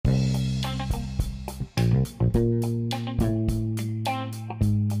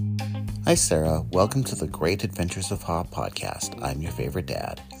Hi Sarah, welcome to the Great Adventures of Hop podcast. I'm your favorite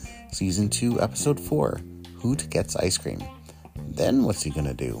dad. Season 2, Episode 4, Hoot Gets Ice Cream. Then what's he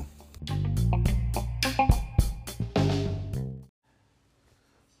gonna do?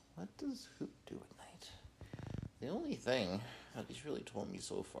 What does Hoot do at night? The only thing that he's really told me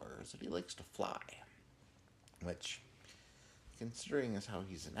so far is that he likes to fly. Which, considering as how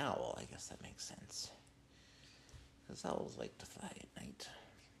he's an owl, I guess that makes sense. Because owls like to fly at night.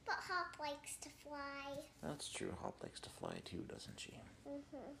 But Hop likes to fly. That's true. Hop likes to fly too, doesn't she?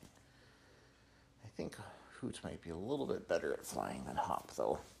 Mm-hmm. I think Hoot might be a little bit better at flying than Hop,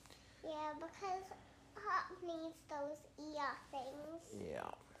 though. Yeah, because Hop needs those ear things.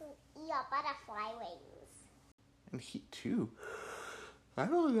 Yeah. Ear butterfly wings. And he too. I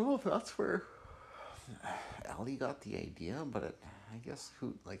don't know if that's where Ellie got the idea, but I guess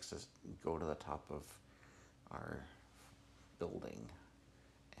Hoot likes to go to the top of our building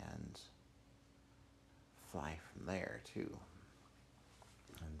and fly from there too.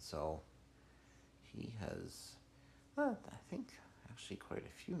 And so he has, I think, actually quite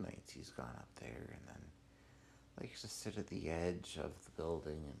a few nights he's gone up there and then likes to sit at the edge of the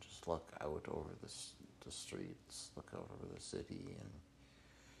building and just look out over the streets, look out over the city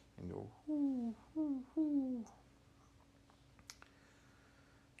and go, hoo, hoo, hoo.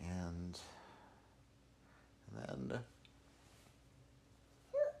 And then...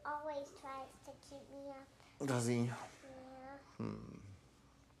 Who always tries to keep me up? Does he? Yeah.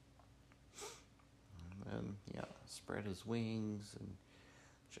 And then, spread his wings and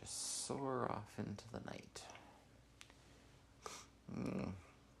just soar off into the night.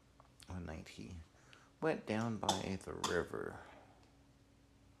 One night he went down by the river.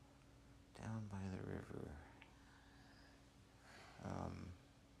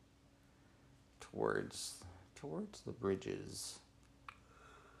 Towards the bridges.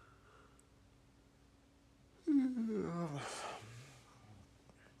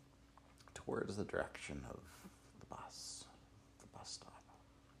 Towards the direction of the bus stop.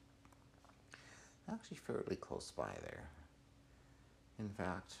 Actually fairly close by there. In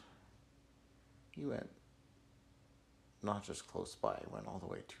fact, he went not just close by, went all the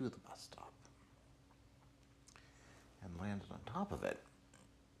way to the bus stop and landed on top of it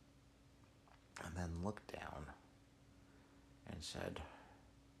and then looked down and said,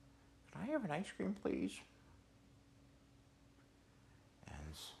 "Can I have an ice cream, please?"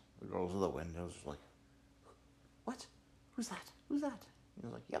 And the girls at the windows were like, "What? Who's that? Who's that?" He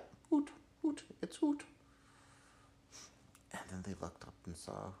was like, "Yep, Hoot, it's Hoot." And then they looked up and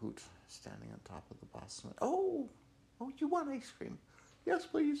saw Hoot standing on top of the bus and went, Oh, you want ice cream? Yes,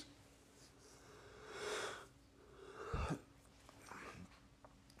 please."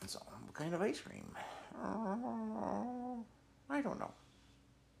 So, what kind of ice cream? I don't know.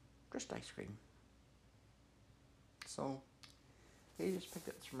 Just ice cream. So, they just picked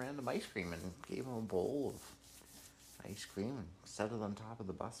up some random ice cream and gave him a bowl of ice cream and set it on top of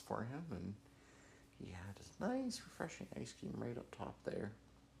the bus for him, and he had this nice, refreshing ice cream right up top there.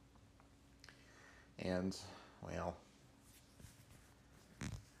 And, well,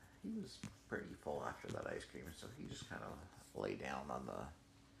 he was pretty full after that ice cream, so he just kind of lay down on the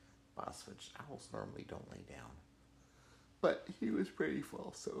bus, which owls normally don't lay down. But he was pretty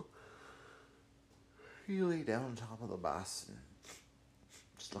full, so he lay down on top of the bus and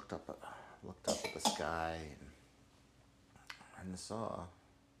just looked up at the sky and saw,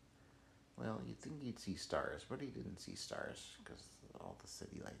 well, you'd think he'd see stars, but he didn't see stars because of all the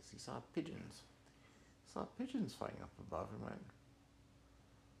city lights. He saw pigeons. Flying up above and went,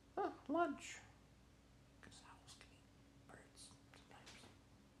 "Oh, lunch." Because owls can eat birds sometimes.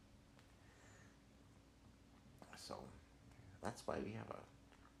 So that's why we have a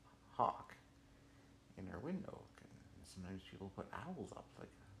hawk in our window. And sometimes people put owls up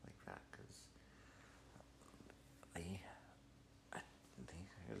like that because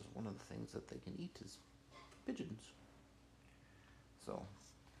one of the things that they can eat is pigeons. So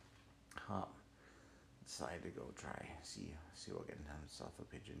Hop decided to go see what getting himself a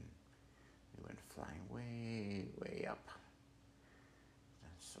pigeon. He went flying way, way up.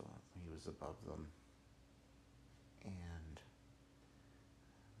 And so he was above them and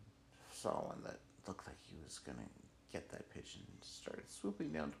saw one that looked like he was gonna get that pigeon. Started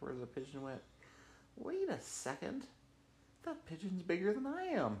swooping down to where the pigeon went. Wait a second. That pigeon's bigger than I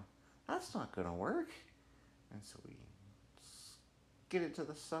am. That's not gonna work. And so we get it to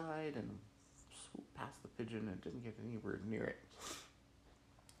the side and swoop past the pigeon and didn't get anywhere near it.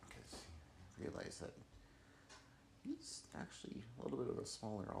 Because he realized that he's actually a little bit of a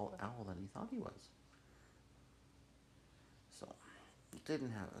smaller owl than he thought he was.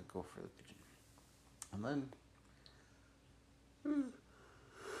 didn't go for the pigeon. And then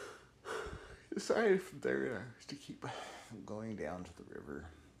decided from there to keep going down to the river,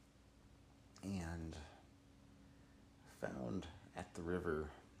 and found at the river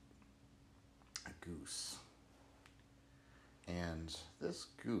a goose. And this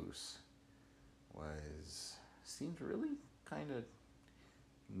goose seemed really kind of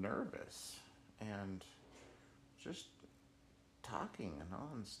nervous and just talking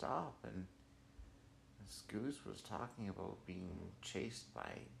non-stop. And this goose was talking about being chased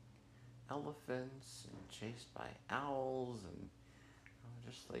by elephants and chased by owls, and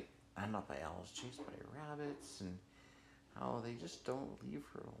not by owls, chased by rabbits, and how they just don't leave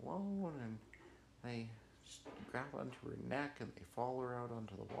her alone, and they just grab onto her neck and they follow her out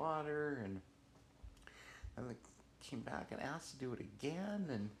onto the water, and they came back and asked to do it again.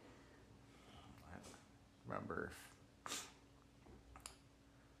 And I remember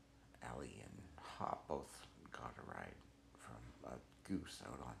Ellie and Hop both got a ride from a goose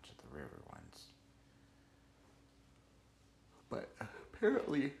out onto the river once. But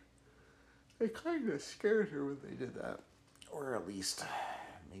apparently they kind of scared her when they did that. Or at least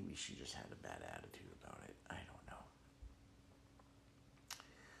maybe she just had a bad attitude about it. I don't know.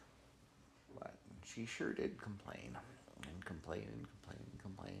 But she sure did complain. And complain.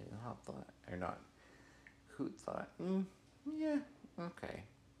 And Hop thought, or not, Hoot thought, yeah, okay.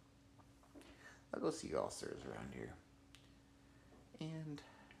 I'll go see who else there is around here. And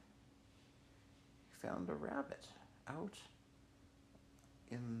he found a rabbit out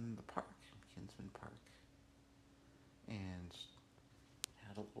in the park, Kinsman Park, and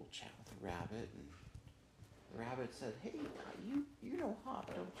had a little chat with the rabbit. And the rabbit said, "Hey, you know Hop,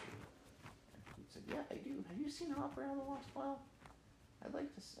 don't you?" And Hoot said, "Yeah, I do. Have you seen Hop around the last while? I'd like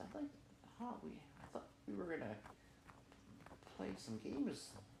Hop. I thought we were gonna play some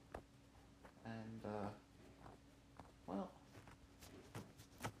games, and well,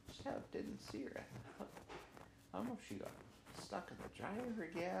 just didn't see her. I don't know if she got stuck in the dryer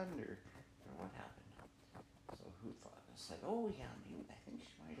again or what happened." So Hoot said, "Oh yeah, maybe I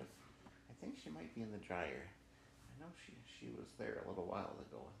think she might be in the dryer. I know she was there a little while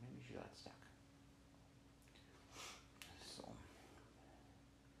ago. Maybe she got stuck." So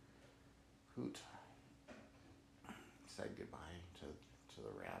Hoot said goodbye to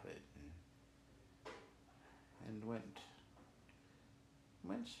the rabbit and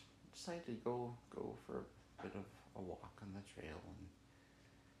decided to go for a bit of a walk on the trail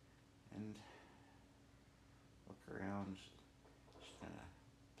and look around,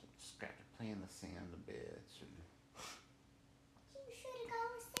 just kind of play in the sand a bit. And you should go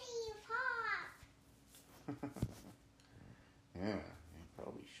save Hop. Yeah, you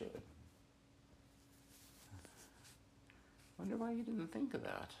probably should. Wonder why you didn't think of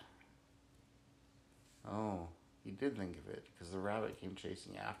that. Oh, he did think of it, because the rabbit came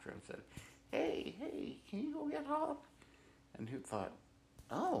chasing after him and said, Hey, can you go get Hop? And Hoot thought,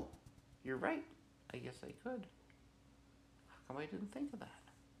 oh, you're right. I guess I could. How come I didn't think of that?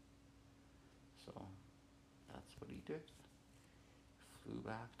 So that's what he did. Flew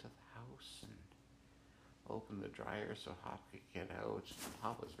back to the house and opened the dryer so Hop could get out.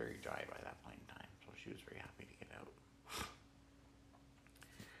 Hop was very dry by that point in time, so she was very happy to get out.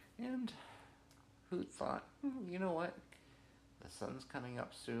 And Hoot thought, you know what? The sun's coming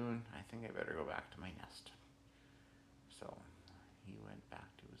up soon. I think I better go back to my nest. So he went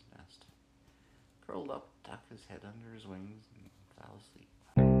back to his nest, curled up, tucked his head under his wings, and fell asleep.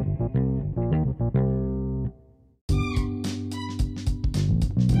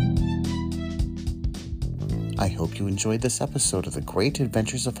 I hope you enjoyed this episode of the Great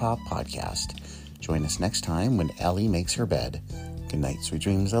Adventures of Hop podcast. Join us next time when Ellie makes her bed. Good night, sweet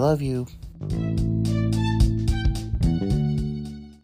dreams. I love you.